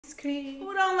ice cream.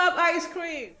 Who don't love ice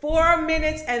cream? 4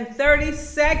 minutes and 30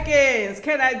 seconds.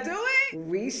 Can I do it?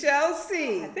 We shall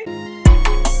see.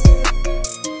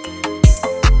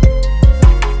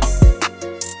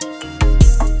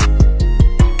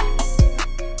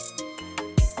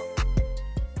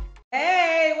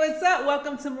 Hey, what's up?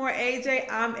 Welcome to More AJ.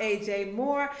 I'm AJ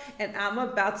Moore, and I'm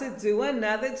about to do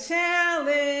another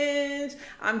challenge.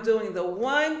 I'm doing the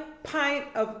 1 pint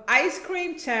of ice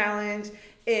cream challenge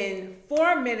in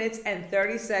 4 minutes and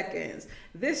 30 seconds.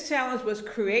 This challenge was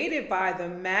created by the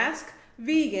Masked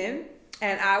Vgan,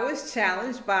 and I was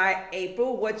challenged by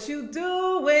April. What you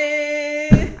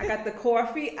doing? I got the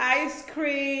coffee ice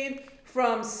cream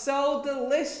from So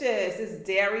Delicious. It's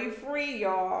dairy free,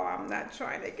 y'all. I'm not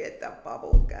trying to get the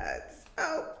bubble guts.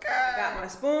 Okay. I got my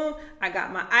spoon, I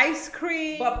got my ice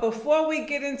cream. But before we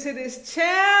get into this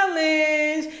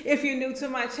challenge, if you're new to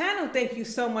my channel, thank you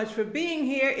so much for being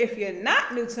here. If you're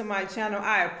not new to my channel,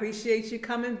 I appreciate you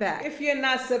coming back. If you're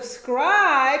not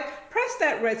subscribed, press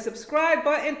that red subscribe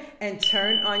button and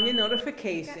turn on your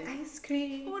notifications. Ice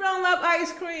cream. Who don't love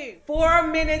ice cream? 4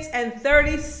 minutes and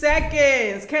 30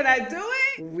 seconds. Can I do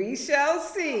it? We shall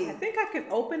see. I think I can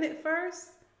open it first.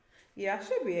 Yeah, I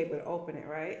should be able to open it,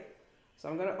 right? So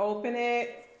I'm gonna open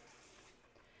it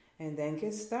and then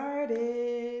get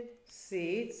started.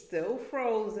 See, it's still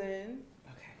frozen.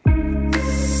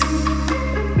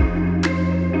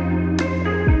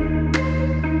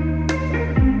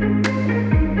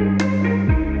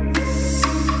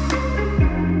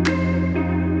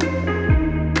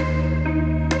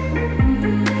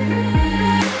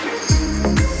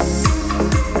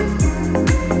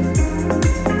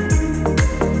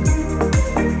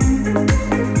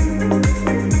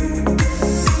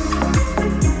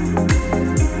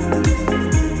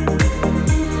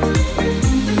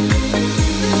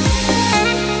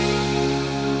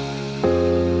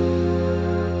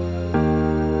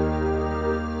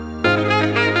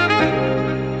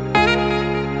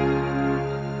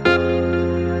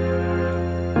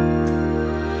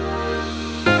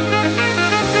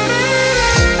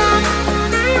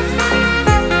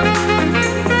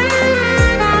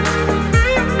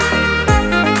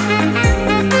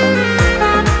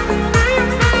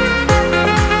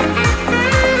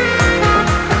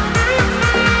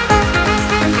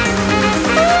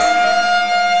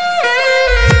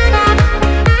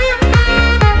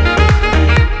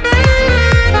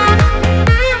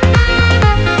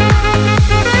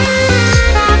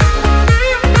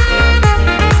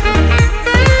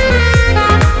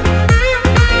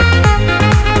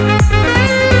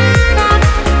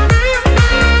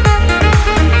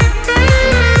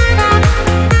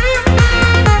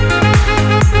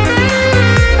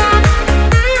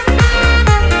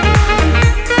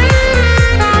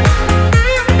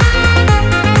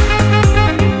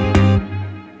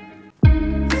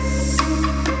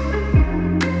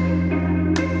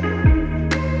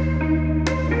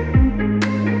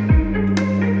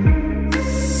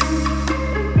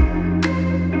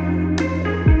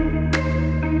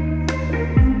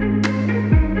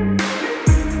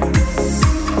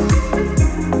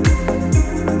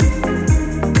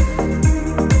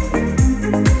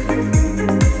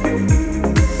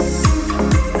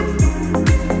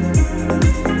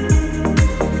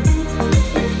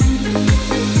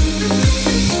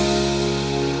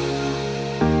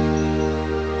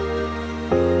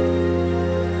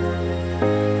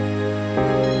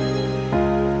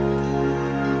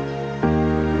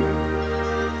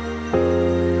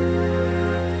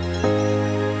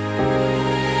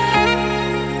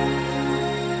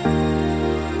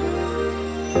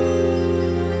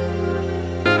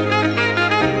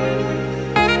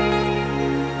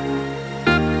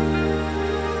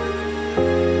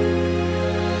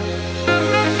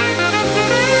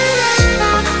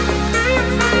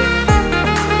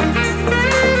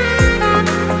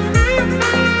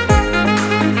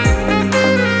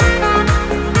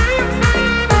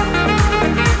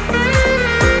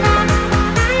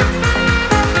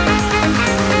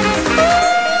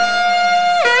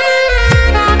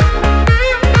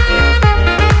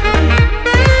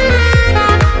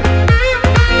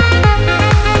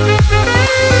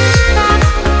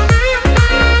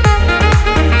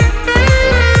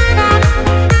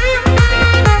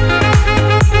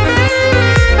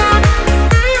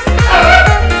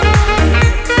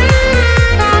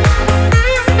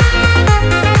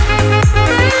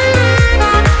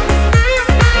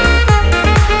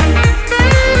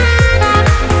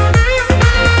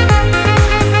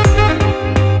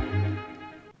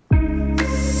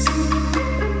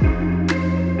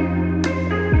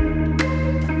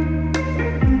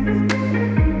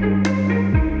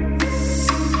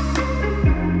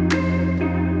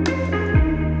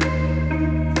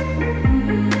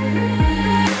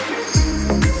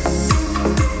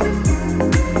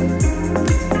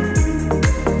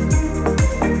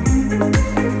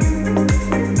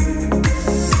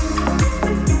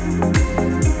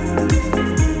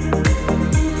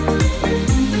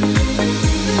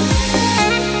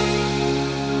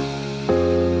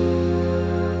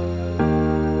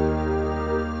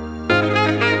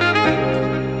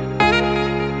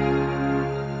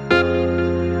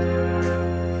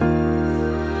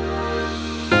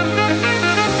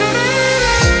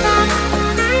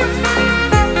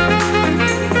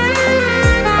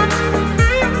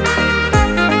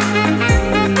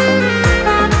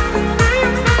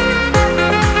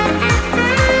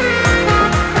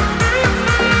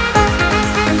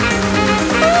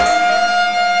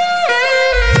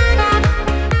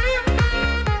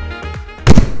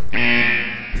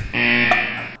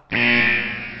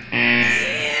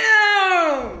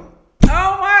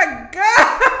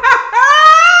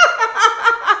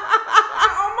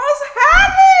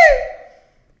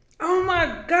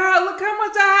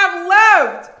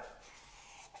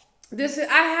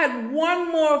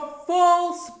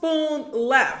 full spoon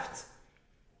left.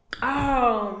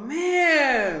 Oh,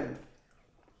 man.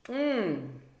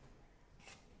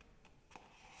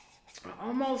 I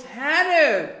almost had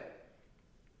it.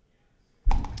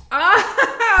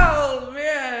 Oh,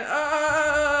 man.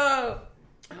 Oh,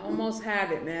 I almost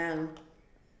had it, man.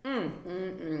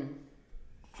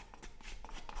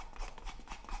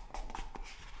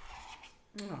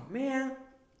 Oh, man.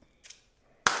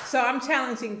 So I'm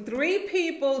challenging 3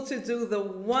 people to do the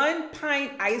 1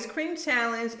 pint ice cream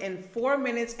challenge in 4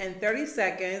 minutes and 30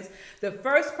 seconds. The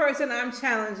first person I'm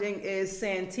challenging is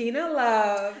Santina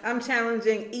Love. I'm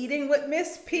challenging Eating with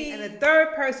Miss P. And the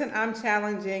third person I'm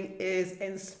challenging is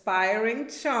Inspiring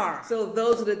Charm. So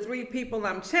those are the 3 people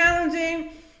I'm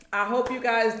challenging. I hope you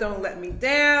guys don't let me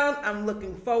down. I'm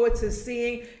looking forward to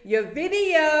seeing your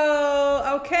video,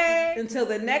 okay? Until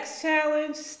the next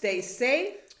challenge, stay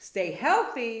safe, stay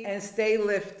healthy, and stay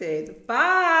lifted.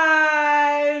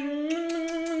 Bye.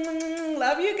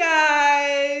 Love you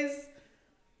guys.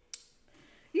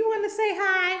 You want to say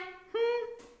hi?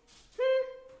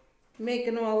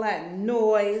 Making all that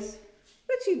noise.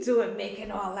 What you doing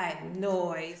making all that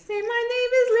noise? Say, my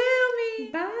name is Lil Me.